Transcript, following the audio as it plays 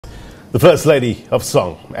The First Lady of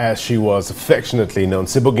Song, as she was affectionately known,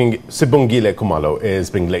 Sibongile Khumalo, is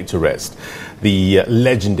being laid to rest. The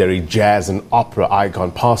legendary jazz and opera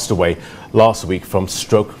icon passed away last week from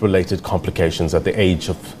stroke-related complications at the age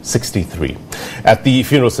of 63. At the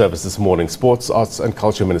funeral service this morning, Sports, Arts and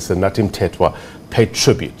Culture Minister Nathi Mthethwa paid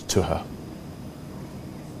tribute to her.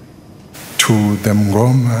 To the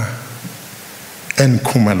Mngoma and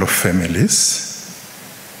Khumalo families,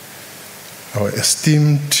 our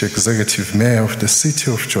esteemed Executive Mayor of the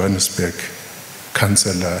City of Johannesburg,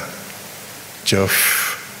 Councillor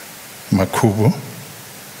Jeff Makubo,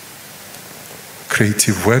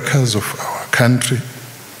 creative workers of our country,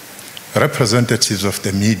 representatives of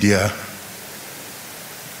the media,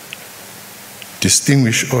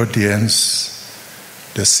 distinguished audience,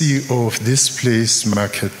 the CEO of this place,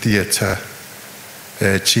 Market Theatre,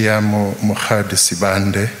 Chiamo Mohadi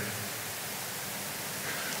Sibande,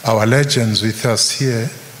 our legends with us here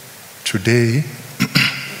today,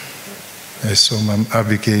 I saw Ma'am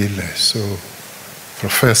Abigail, I saw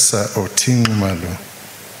Professor Otingumalo,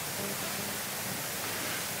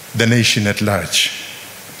 the nation at large.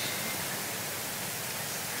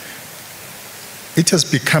 It has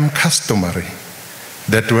become customary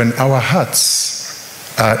that when our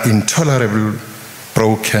hearts are intolerably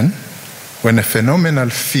broken, when a phenomenal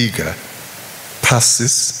figure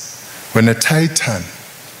passes, when a titan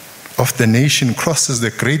of the nation crosses the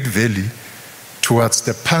great valley towards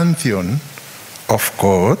the pantheon of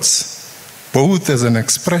gods, both as an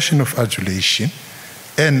expression of adulation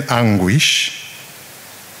and anguish,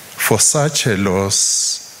 for such a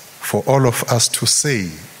loss, for all of us to say,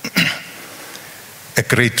 a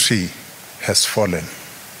great tree has fallen.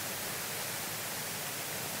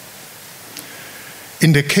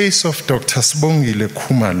 In the case of Dr. Sibongile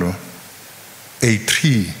Khumalo, a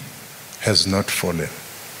tree has not fallen,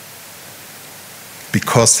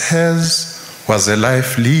 because hers was a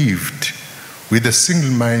life lived with a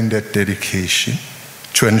single-minded dedication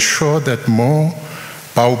to ensure that more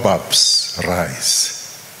baobabs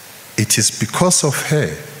rise. It is because of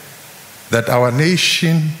her that our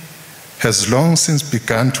nation has long since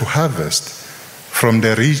begun to harvest from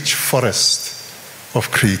the rich forest of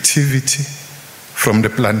creativity, from the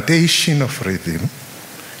plantation of rhythm,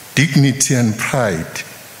 dignity and pride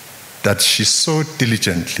that she so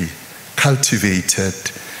diligently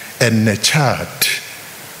cultivated and nurtured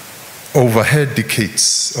over her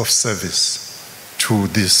decades of service to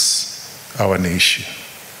this, our nation.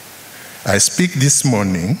 I speak this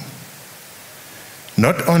morning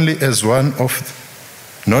not only as one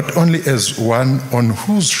on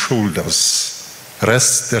whose shoulders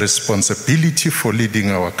rests the responsibility for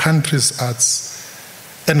leading our country's arts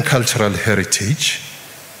and cultural heritage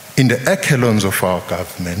in the echelons of our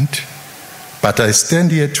government, but I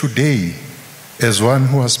stand here today as one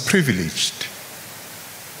who was privileged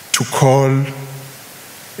to call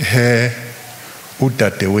her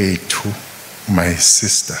Udadewethu, my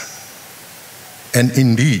sister, and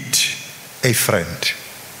indeed a friend.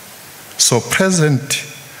 So present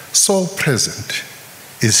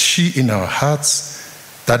is she in our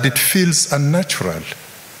hearts that it feels unnatural,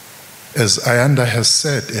 as Ayanda has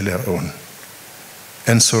said earlier on,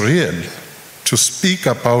 and surreal to speak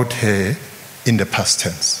about her in the past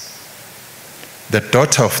tense. The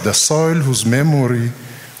daughter of the soil whose memory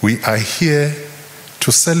we are here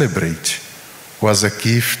to celebrate was a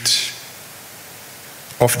gift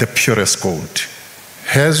of the purest gold.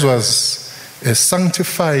 Hers was a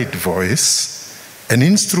sanctified voice, an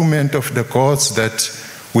instrument of the gods that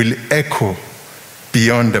will echo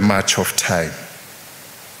beyond the march of time.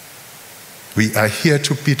 We are here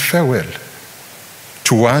to bid farewell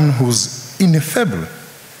to one whose ineffable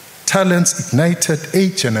talents ignited a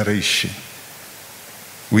generation.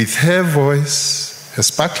 With her voice, her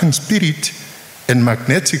sparkling spirit, and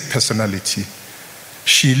magnetic personality,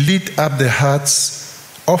 she lit up the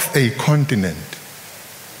hearts of a continent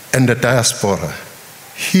and the diaspora,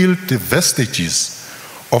 healed the vestiges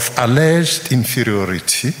of alleged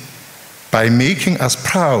inferiority by making us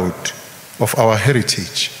proud of our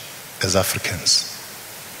heritage as Africans.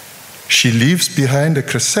 She leaves behind a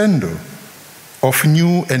crescendo of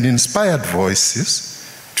new and inspired voices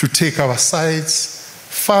to take our sides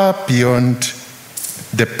far beyond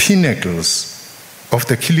the pinnacles of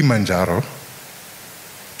the Kilimanjaro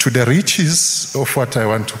to the reaches of what I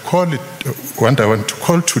want to call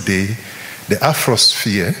today the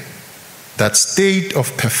Afrosphere, that state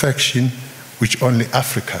of perfection which only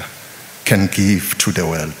Africa can give to the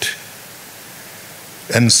world.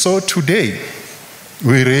 And so today,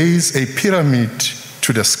 we raise a pyramid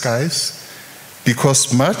to the skies,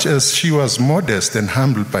 because much as she was modest and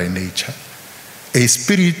humble by nature, a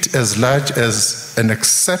spirit as large as and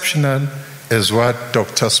exceptional as what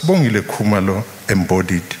Dr. Sibongile Khumalo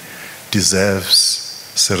embodied deserves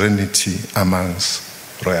serenity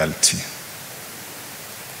amongst royalty.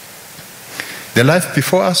 The life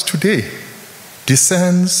before us today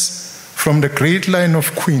descends from the great line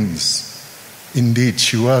of queens. Indeed,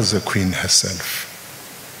 she was a queen herself.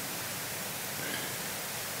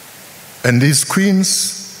 And these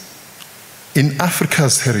queens in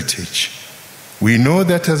Africa's heritage, we know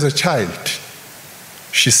that as a child,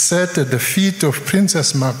 she sat at the feet of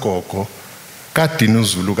Princess Magogo,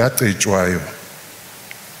 Dinuzulu Gatejwayo,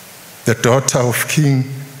 the daughter of King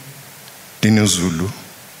Dinuzulu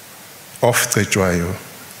of Cetshwayo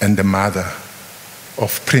and the mother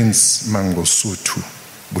of Prince Mangosuthu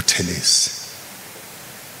Buthelezi.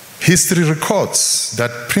 History records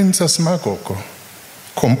that Princess Magogo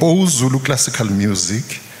composed Zulu classical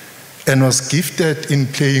music and was gifted in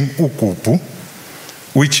playing ugubu,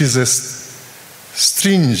 which is a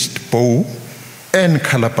stringed bow and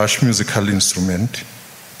calabash musical instrument,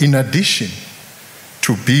 in addition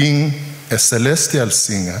to being a celestial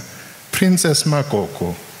singer. Princess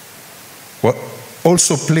Magogo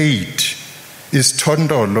also played is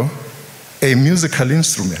tondolo, a musical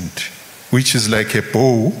instrument, which is like a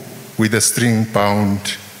bow with a string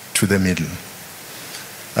bound to the middle.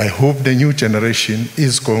 I hope the new generation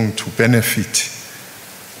is going to benefit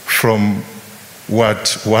from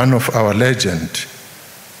what one of our legend,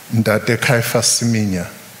 Ndate Caiphas Siminya,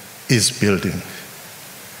 is building.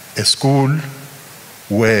 A school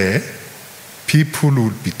where people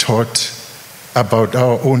will be taught about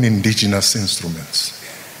our own indigenous instruments,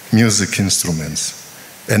 music instruments.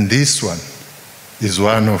 And this one is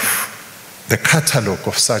one of the catalog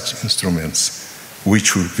of such instruments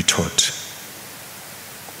which will be taught.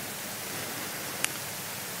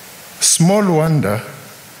 Small wonder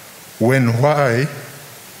why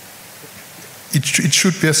it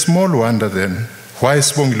should be a small wonder then why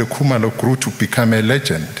Sibongile Khumalo grew to become a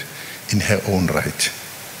legend in her own right.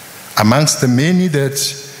 Amongst the many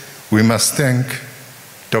that we must thank,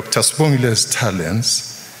 Dr. Sibongile's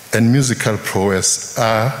talents and musical prowess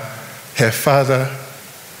are her father,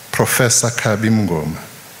 Professor Kabi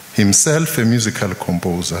Mngoma, himself a musical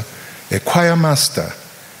composer, a choir master,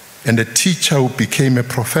 and a teacher who became a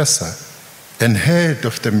professor and head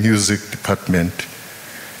of the music department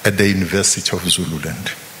at the University of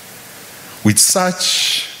Zululand. With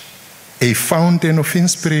such a fountain of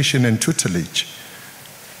inspiration and tutelage,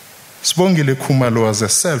 Sibongile Khumalo was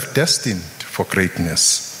herself destined for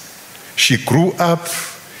greatness. She grew up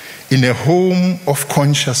in a home of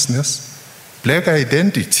consciousness, black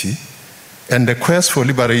identity, and the quest for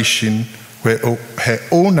liberation were her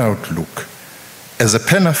own outlook. As a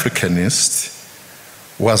Pan-Africanist,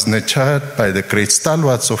 was nurtured by the great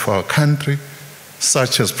stalwarts of our country,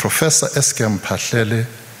 such as Professor S.K. Mphahlele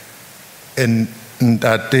and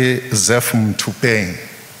Ndate Zef Mthupeng,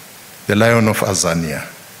 the Lion of Azania,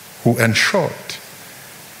 who ensured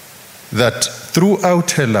that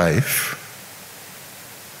throughout her life,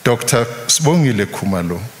 Dr. Sibongile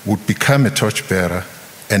Khumalo would become a torchbearer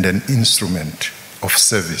and an instrument of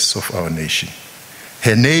service of our nation.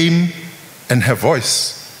 Her name and her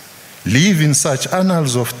voice live in such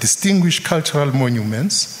annals of distinguished cultural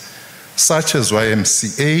monuments, such as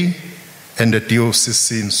YMCA and the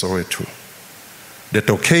DOCC in Soweto, the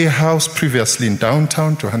Tokay House previously in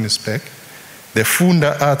downtown Johannesburg, the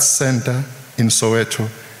Funda Arts Center in Soweto,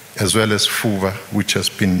 as well as Fuva, which has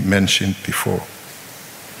been mentioned before.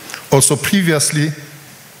 Also previously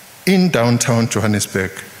in downtown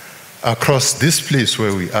Johannesburg, across this place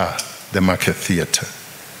where we are, the Market Theatre.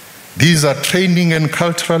 These are training and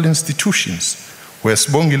cultural institutions where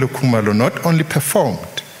Sibongile Khumalo not only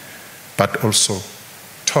performed, but also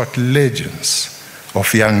taught legends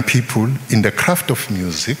of young people in the craft of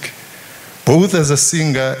music, both as a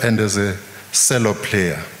singer and as a cello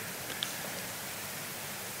player.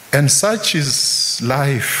 And such is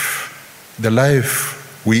life, the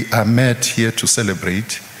life we are met here to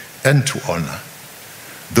celebrate and to honor.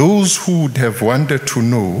 Those who would have wanted to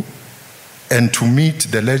know and to meet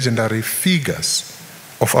the legendary figures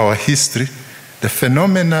of our history, the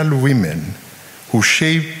phenomenal women who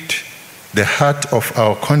shaped the heart of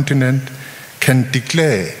our continent, can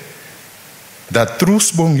declare that through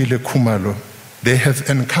Sibongile Khumalo, they have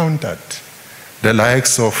encountered the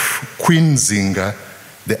likes of Queen Zinga,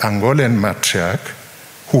 the Angolan matriarch,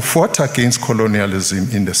 who fought against colonialism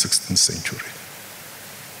in the 16th century.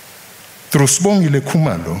 Through Sibongile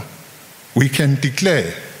Khumalo, we can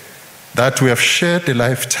declare that we have shared a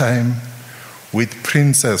lifetime with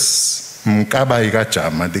Princess Mkabayiga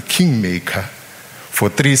Jama, the kingmaker, for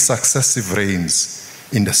 3 successive reigns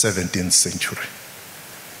in the 17th century.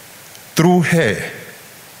 Through her,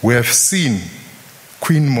 we have seen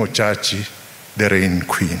Queen Mojaji, the Rain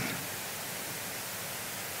Queen.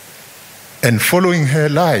 And following her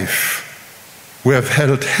life, we have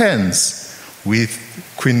held hands with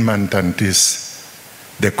Queen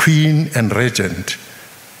Mandantis, the Queen and Regent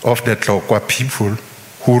of the Tlokwa people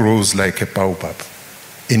who rose like a baobab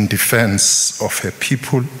in defense of her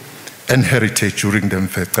people and heritage during the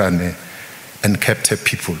Mfecane and kept her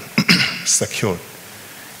people secure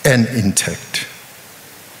and intact.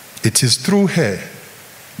 It is through her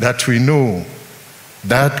that we know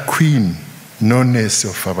that Queen Nonesi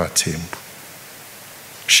of Abatembu.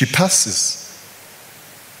 She passes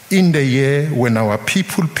in the year when our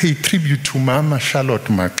people pay tribute to Mama Charlotte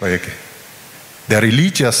Maxeke, the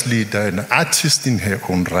religious leader and artist in her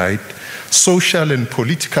own right, social and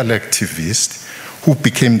political activist who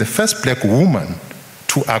became the first black woman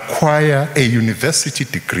to acquire a university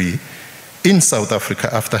degree in South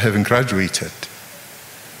Africa after having graduated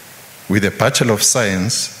with a Bachelor of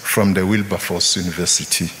Science from the Wilberforce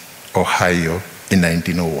University, Ohio, in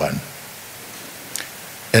 1901.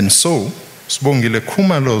 And so, Sibongile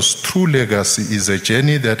Khumalo's true legacy is a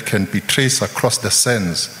journey that can be traced across the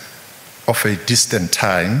sands of a distant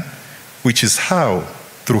time, which is how,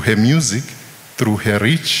 through her music, through her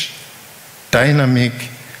rich, dynamic,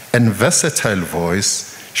 and versatile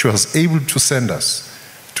voice, she was able to send us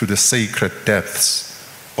to the sacred depths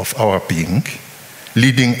of our being,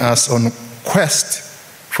 leading us on quest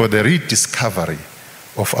for the rediscovery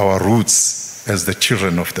of our roots as the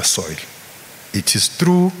children of the soil. It is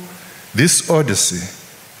through this odyssey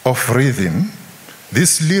of rhythm,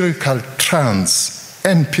 this lyrical trance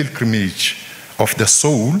and pilgrimage of the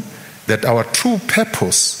soul, that our true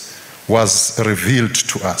purpose was revealed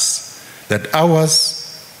to us, that ours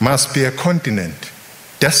must be a continent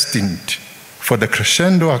destined for the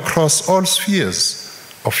crescendo across all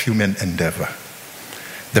spheres of human endeavor.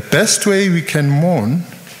 The best way we can mourn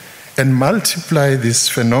and multiply this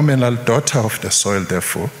phenomenal daughter of the soil,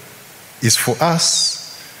 therefore, is for us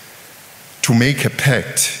to make a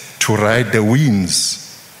pact to ride the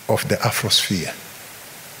winds of the Afrosphere.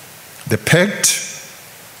 The pact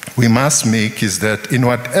we must make is that in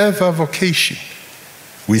whatever vocation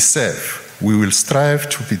we serve, we will strive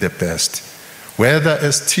to be the best, whether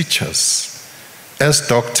as teachers, as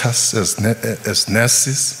doctors, as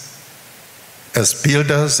nurses, as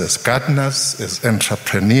builders, as gardeners, as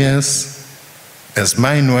entrepreneurs, as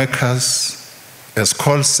mine workers, as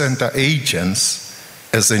call center agents,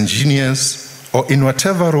 as engineers, or in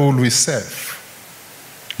whatever role we serve.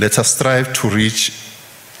 Let us strive to reach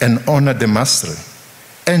and honor the mastery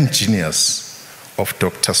and genius of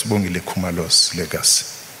Dr. Sibongile Khumalo's legacy.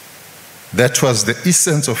 That was the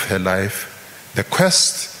essence of her life, the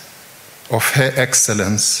quest of her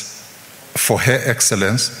excellence, for her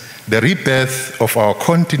excellence, the rebirth of our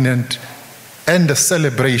continent, and the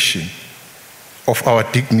celebration of our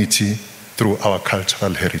dignity through our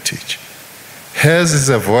cultural heritage. Hers is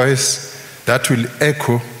a voice that will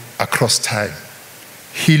echo across time,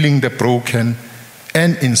 healing the broken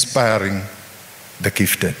and inspiring the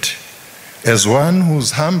gifted. As one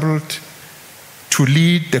who's humbled to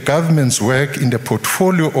lead the government's work in the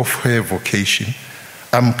portfolio of her vocation,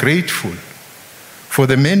 I'm grateful for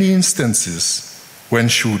the many instances when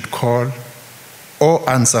she would call or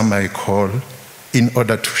answer my call in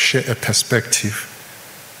order to share a perspective,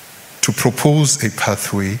 to propose a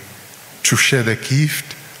pathway, to share the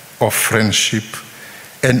gift of friendship,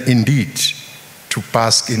 and indeed to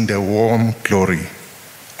bask in the warm glory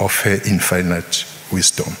of her infinite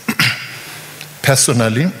wisdom.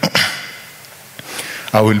 Personally,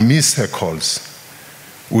 I will miss her calls,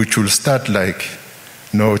 which will start like,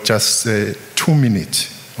 just 2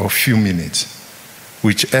 minutes or few minutes,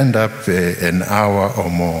 which end up an hour or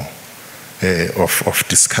more of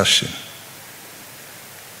discussion.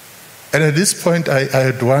 And at this point,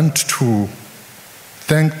 I'd want to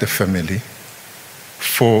thank the family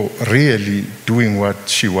for really doing what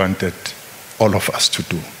she wanted all of us to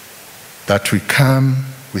do. That we come,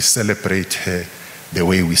 we celebrate her the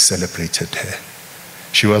way we celebrated her.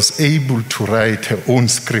 She was able to write her own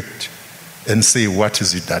script and say what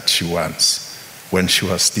is it that she wants when she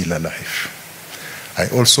was still alive. I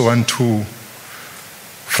also want to,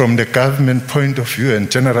 from the government point of view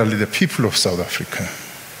and generally the people of South Africa,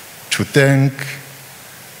 to thank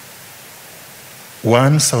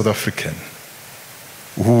one South African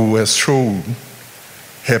who has shown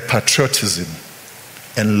her patriotism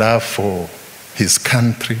and love for his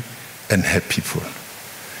country and her people.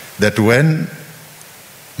 That when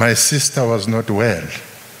my sister was not well,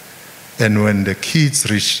 And when the kids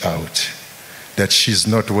reached out that she's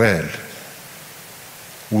not well,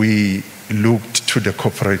 we looked to the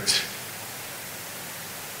corporate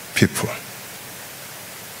people.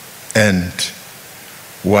 And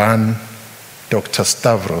one, Dr.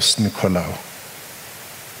 Stavros Nicolaou,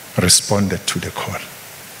 responded to the call.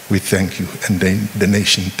 We thank you, and the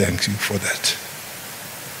nation thanks you for that.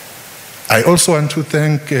 I also want to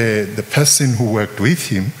thank the person who worked with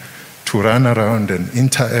him to run around and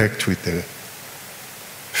interact with the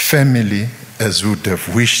family as would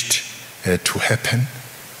have wished to happen.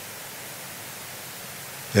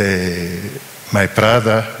 My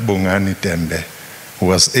brother, Bongani Dembe,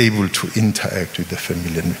 was able to interact with the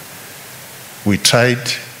family. We tried,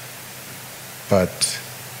 but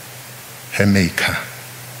her maker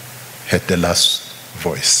had the last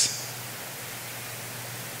voice.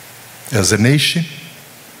 As a nation,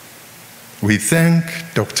 we thank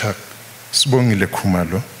Dr. Sibongile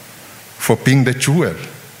Khumalo for being the jewel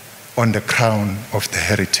on the crown of the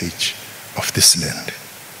heritage of this land.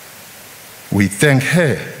 We thank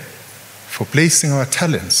her for placing our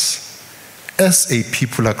talents as a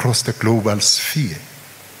people across the global sphere.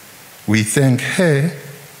 We thank her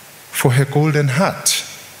for her golden heart,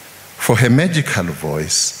 for her magical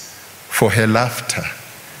voice, for her laughter,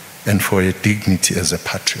 and for her dignity as a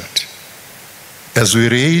patriot. As we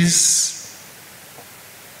raise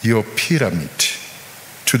your pyramid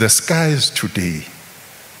to the skies today,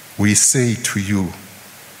 we say to you,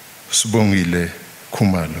 Sibongile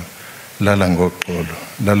Khumalo, lala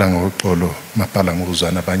ngoxolo mapala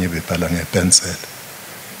nguzana abanye bebhala ngepensela,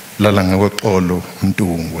 lala ngoxolo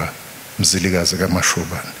Mntungwa mzilikazi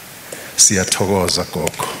kaMashobane. Siyathokoza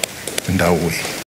gogo ndaweni.